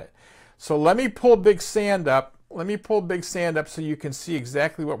look at it. So let me pull Big Sand up. Let me pull Big Sand up so you can see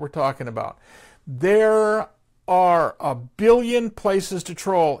exactly what we're talking about. There are a billion places to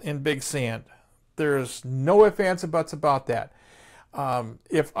troll in Big Sand. There's no ifs, ands, or buts about that.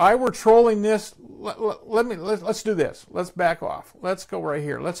 If I were trolling this, let's do this. Let's back off. Let's go right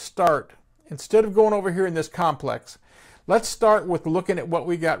here. Let's start. Instead of going over here in this complex, let's start with looking at what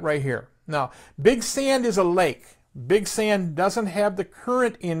we got right here. Now, Big Sand is a lake. Big Sand doesn't have the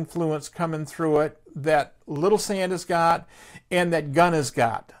current influence coming through it that Little Sand has got and that Gun has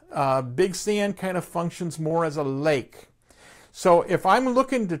got. Big Sand kind of functions more as a lake. So if I'm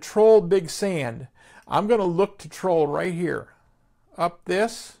looking to troll Big Sand, I'm going to look to troll right here. Up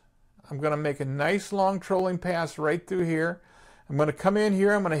this, I'm going to make a nice long trolling pass right through here. I'm going to come in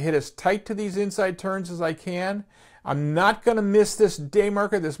here. I'm going to hit as tight to these inside turns as I can. I'm not going to miss this day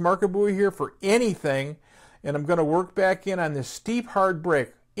marker, this marker buoy here for anything. And I'm going to work back in on this steep hard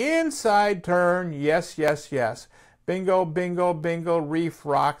break. Inside turn, yes, yes, yes. Bingo, bingo, bingo, reef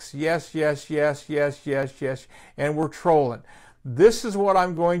rocks, yes, yes, yes, yes, yes, yes. And we're trolling. This is what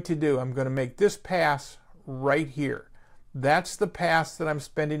I'm going to do. I'm going to make this pass right here. That's the pass that I'm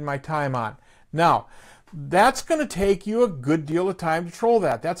spending my time on. Now, that's going to take you a good deal of time to troll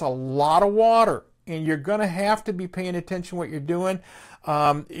that. That's a lot of water. And you're going to have to be paying attention to what you're doing.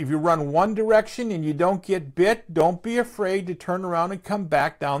 If you run one direction and you don't get bit, don't be afraid to turn around and come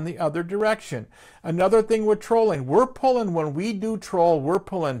back down the other direction. Another thing with trolling, when we do troll, we're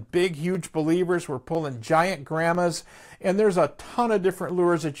pulling big, huge believers, we're pulling giant grandmas, and there's a ton of different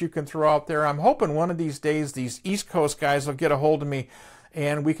lures that you can throw out there. I'm hoping one of these days these East Coast guys will get a hold of me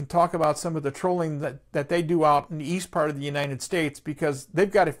and we can talk about some of the trolling that they do out in the east part of the United States, because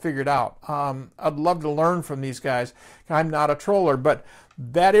they've got it figured out. I'd love to learn from these guys. I'm not a troller, but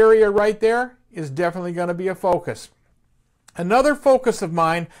that area right there is definitely going to be a focus. Another focus of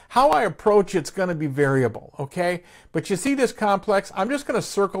mine, how I approach it's going to be variable, okay? But you see this complex? I'm just going to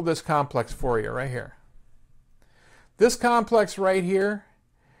circle this complex for you right here. This complex right here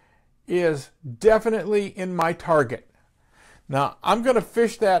is definitely in my target. Now, I'm going to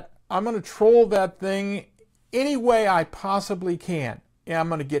fish that, I'm going to troll that thing any way I possibly can. And I'm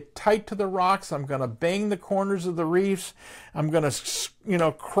going to get tight to the rocks. I'm going to bang the corners of the reefs. I'm going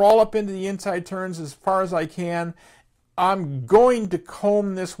to, crawl up into the inside turns as far as I can. I'm going to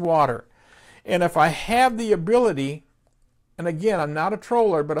comb this water. And if I have the ability, and again, I'm not a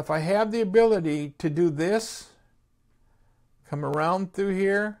troller, but if I have the ability to do this, come around through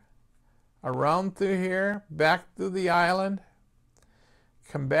here, back through the island,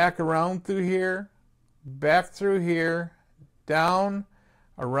 come back around through here, back through here, down,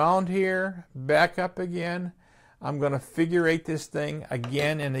 around here, back up again. I'm going to figure eight this thing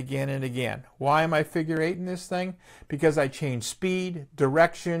again and again and again. Why am I figure eighting this thing? Because I change speed,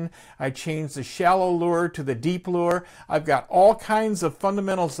 direction, I change the shallow lure to the deep lure. I've got all kinds of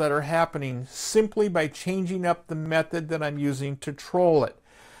fundamentals that are happening simply by changing up the method that I'm using to troll it.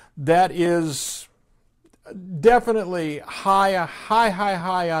 That is definitely high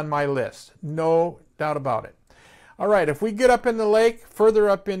on my list. No doubt about it. All right, if we get up in the lake, further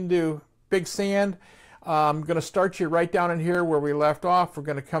up into Big Sand, I'm going to start you right down in here where we left off. We're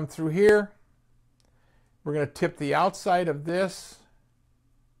going to come through here. We're going to tip the outside of this.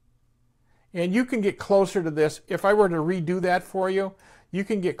 And you can get closer to this. If I were to redo that for you, you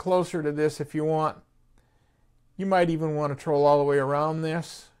can get closer to this if you want. You might even want to troll all the way around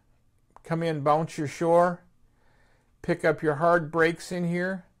this. Come in, bounce your shore, pick up your hard breaks in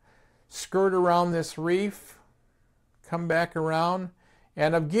here, skirt around this reef, come back around,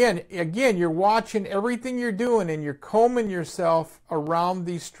 and again, you're watching everything you're doing and you're combing yourself around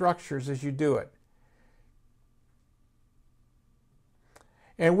these structures as you do it.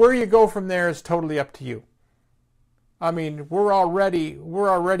 And where you go from there is totally up to you. I mean, we're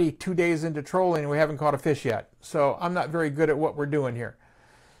already 2 days into trolling and we haven't caught a fish yet. So I'm not very good at what we're doing here.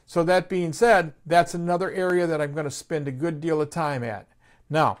 So that being said, that's another area that I'm going to spend a good deal of time at.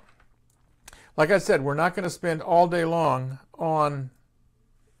 Now, like I said, we're not going to spend all day long on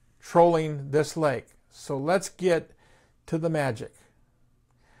trolling this lake. So let's get to the magic.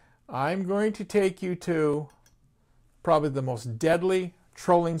 I'm going to take you to probably the most deadly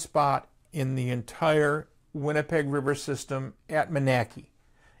trolling spot in the entire Winnipeg River system at Mehsikomer.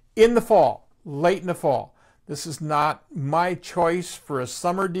 In the fall, late in the fall. This is not my choice for a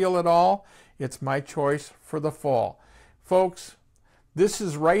summer deal at all. It's my choice for the fall. Folks, this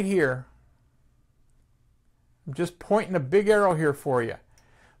is right here. I'm just pointing a big arrow here for you.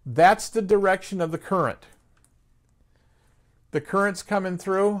 That's the direction of the current. The current's coming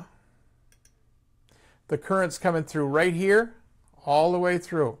through. The current's coming through right here, all the way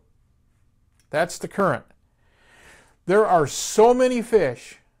through. That's the current. There are so many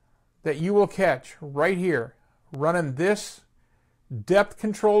fish that you will catch right here running this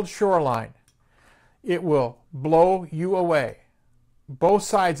depth-controlled shoreline. It will blow you away. Both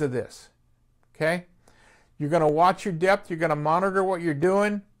sides of this, okay? You're going to watch your depth. You're going to monitor what you're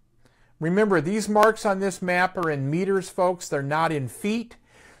doing. Remember, these marks on this map are in meters, folks. They're not in feet.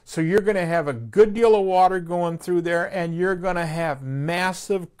 So you're going to have a good deal of water going through there, and you're going to have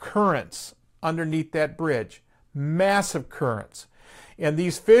massive currents underneath that bridge. Massive currents. And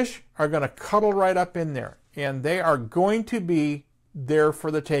these fish are going to cuddle right up in there. And they are going to be there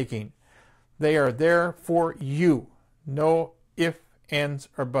for the taking. They are there for you. No ifs, ands,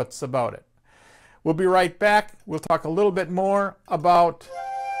 or buts about it. We'll be right back. We'll talk a little bit more about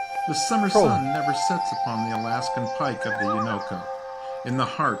The summer sun never sets upon the Alaskan pike of the Unoko, in the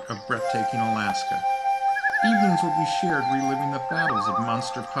heart of breathtaking Alaska. Evenings will be shared reliving the battles of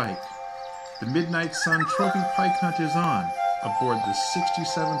monster pike. The Midnight Sun Trophy Pike Hunt is on, aboard the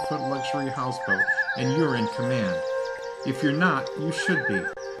 67-foot luxury houseboat, and you're in command. If you're not, you should be.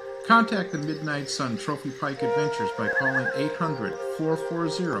 Contact the Midnight Sun Trophy Pike Adventures by calling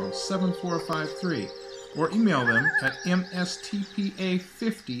 800-440-7453 or email them at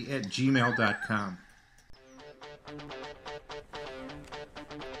mstpa50@gmail.com.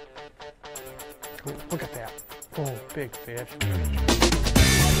 Oh, look at that. Oh, big fish.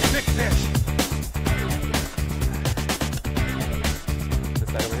 Big fish. This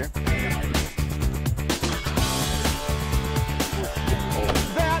side over here?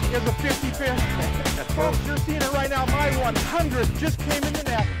 That is a 50 fish. Folks, you're seeing it right now. My 100 just came in the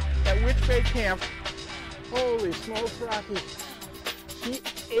net at Witch Bay Camp. Holy smokes, Rocky. She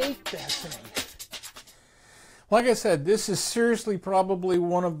ate that thing. Like I said, this is seriously probably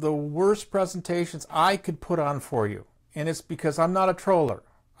one of the worst presentations I could put on for you. And it's because I'm not a troller.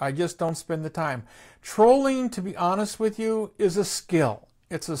 I just don't spend the time. Trolling, to be honest with you, is a skill.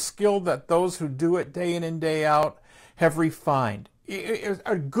 It's a skill that those who do it day in and day out have refined.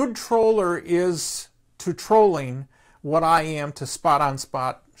 A good troller is to trolling what I am to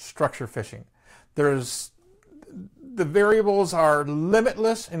spot-on-spot structure fishing. The variables are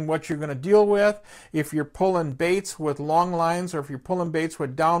limitless in what you're going to deal with. If you're pulling baits with long lines, or if you're pulling baits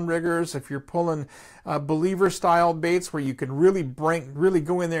with downriggers, if you're pulling believer-style baits where you can really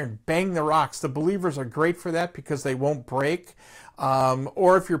go in there and bang the rocks, the believers are great for that because they won't break.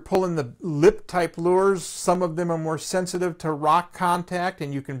 Or if you're pulling the lip-type lures, some of them are more sensitive to rock contact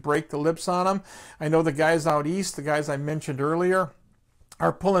and you can break the lips on them. I know the guys out east, the guys I mentioned earlier,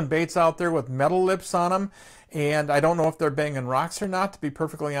 are pulling baits out there with metal lips on them. And I don't know if they're banging rocks or not, to be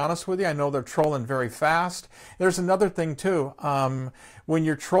perfectly honest with you. I know they're trolling very fast. There's another thing too. When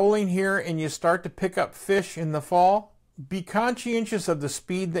you're trolling here and you start to pick up fish in the fall, be conscientious of the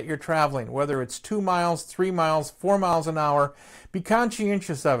speed that you're traveling, whether it's 2 miles, 3 miles, 4 miles an hour. Be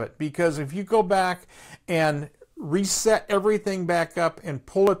conscientious of it, because if you go back and reset everything back up and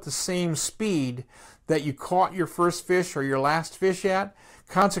pull at the same speed that you caught your first fish or your last fish at,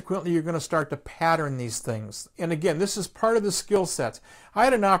 consequently, you're going to start to pattern these things. And again, this is part of the skill sets. I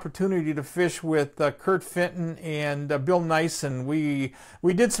had an opportunity to fish with Kurt Fenton and Bill Nyson. We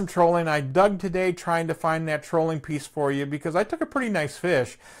did some trolling. I dug today trying to find that trolling piece for you because I took a pretty nice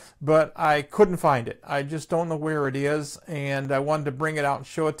fish, but I couldn't find it. I just don't know where it is, and I wanted to bring it out and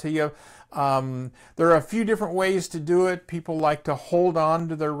show it to you. There are a few different ways to do it. People like to hold on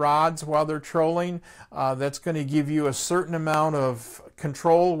to their rods while they're trolling. That's going to give you a certain amount of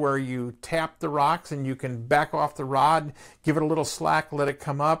control where you tap the rocks and you can back off the rod, give it a little slack, let it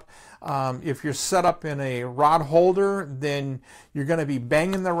come up. If you're set up in a rod holder, then you're going to be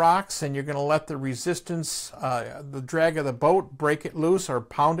banging the rocks and you're going to let the resistance, the drag of the boat, break it loose or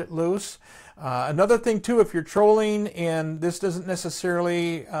pound it loose. Another thing too, if you're trolling, and this isn't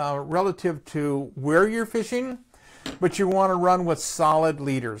necessarily relative to where you're fishing, but you want to run with solid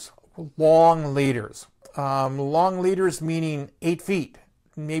leaders, long leaders. Long leaders meaning 8 feet,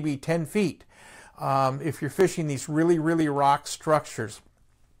 maybe 10 feet. If you're fishing these really rock structures,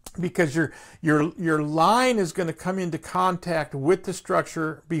 because your line is going to come into contact with the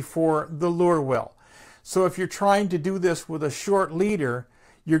structure before the lure will. So if you're trying to do this with a short leader,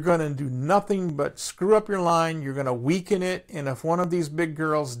 you're going to do nothing but screw up your line. You're going to weaken it, and if one of these big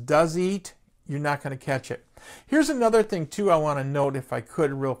girls does eat, you're not going to catch it. Here's another thing too I want to note, if I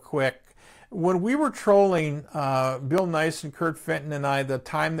could, real quick. When we were trolling, Bill Nice and Kurt Fenton and I, the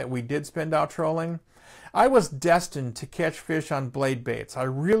time that we did spend out trolling, I was destined to catch fish on blade baits. I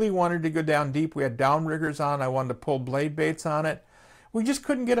really wanted to go down deep. We had downriggers on. I wanted to pull blade baits on it. We just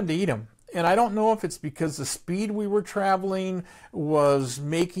couldn't get them to eat them. And I don't know if it's because the speed we were traveling was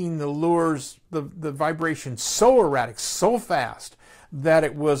making the lures, the vibration so erratic, so fast, that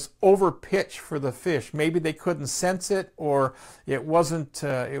it was over pitch for the fish. Maybe they couldn't sense it, or it wasn't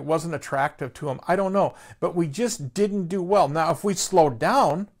attractive to them. I don't know. But we just didn't do well. Now, if we slowed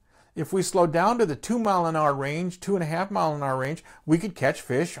down to the 2 mile an hour range, 2.5 mile an hour range, we could catch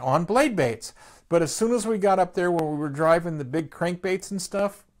fish on blade baits. But as soon as we got up there where we were driving the big crankbaits and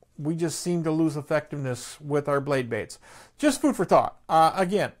stuff, we just seem to lose effectiveness with our blade baits. Just food for thought.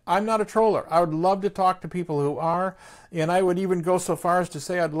 Again, I'm not a troller. I would love to talk to people who are, and I would even go so far as to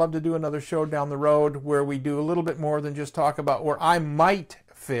say I'd love to do another show down the road where we do a little bit more than just talk about where I might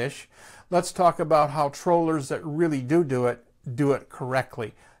fish. Let's talk about how trollers that really do it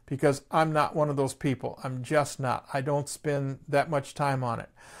correctly, because I'm not one of those people. I'm just not. I don't spend that much time on it.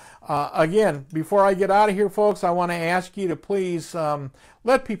 Again, before I get out of here, folks, I want to ask you to please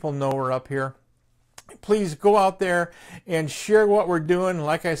let people know we're up here. Please go out there and share what we're doing.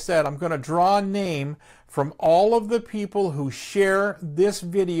 Like I said, I'm going to draw a name from all of the people who share this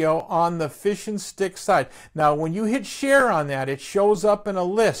video on the Fish and Stick side. Now, when you hit share on that, it shows up in a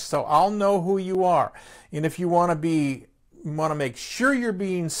list, so I'll know who you are. And if you want to make sure you're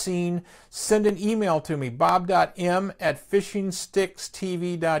being seen, send an email to me, Bob.m at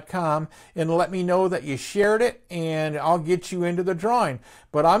FishnStixTV.com, and let me know that you shared it, and I'll get you into the drawing.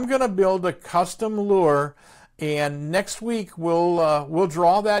 But I'm going to build a custom lure, and next week we'll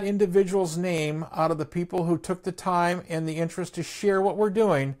draw that individual's name out of the people who took the time and the interest to share what we're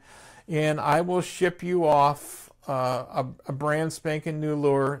doing, and I will ship you off a brand spanking new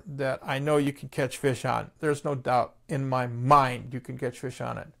lure that I know you can catch fish on. There's no doubt in my mind you can catch fish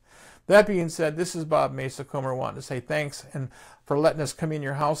on it. That being said, this is Bob Mehsikomer wanting to say thanks and for letting us come in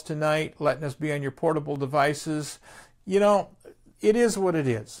your house tonight, letting us be on your portable devices. You know, it is what it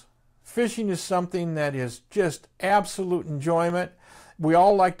is. Fishing is something that is just absolute enjoyment. We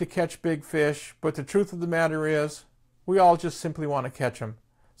all like to catch big fish, but the truth of the matter is we all just simply want to catch them.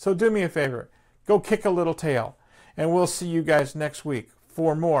 So do me a favor, go kick a little tail. And we'll see you guys next week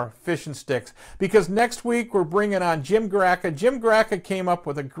for more Fish and Sticks. Because next week we're bringing on Jim Gracca. Jim Gracca came up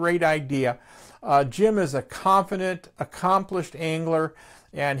with a great idea. Jim is a confident, accomplished angler.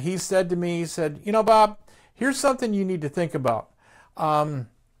 And he said to me, he said, you know, Bob, here's something you need to think about.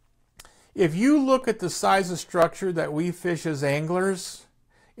 If you look at the size of structure that we fish as anglers,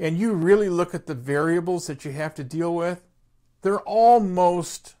 and you really look at the variables that you have to deal with, they're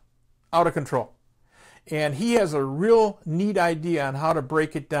almost out of control. And he has a real neat idea on how to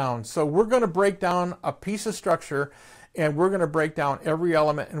break it down. So we're going to break down a piece of structure, and we're going to break down every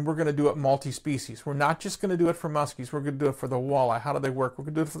element, and we're going to do it multi-species. We're not just going to do it for muskies. We're going to do it for the walleye. How do they work? We're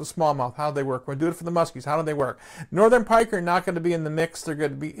going to do it for the smallmouth. How do they work? We're going to do it for the muskies. How do they work? Northern pike are not going to be in the mix. They're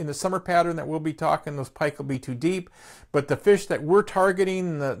going to be in the summer pattern that we'll be talking. Those pike will be too deep. But the fish that we're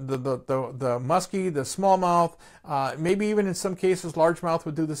targeting, the muskie, the smallmouth, maybe even in some cases largemouth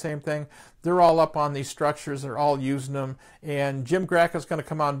would do the same thing. They're all up on these structures. They're all using them. And Jim Gracca is going to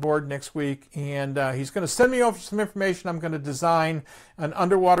come on board next week, and he's going to send me over some information. I'm going to design an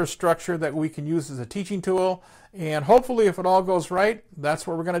underwater structure that we can use as a teaching tool. And hopefully, if it all goes right, that's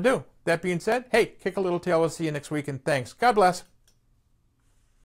what we're going to do. That being said, hey, kick a little tail. We'll see you next week, and thanks. God bless.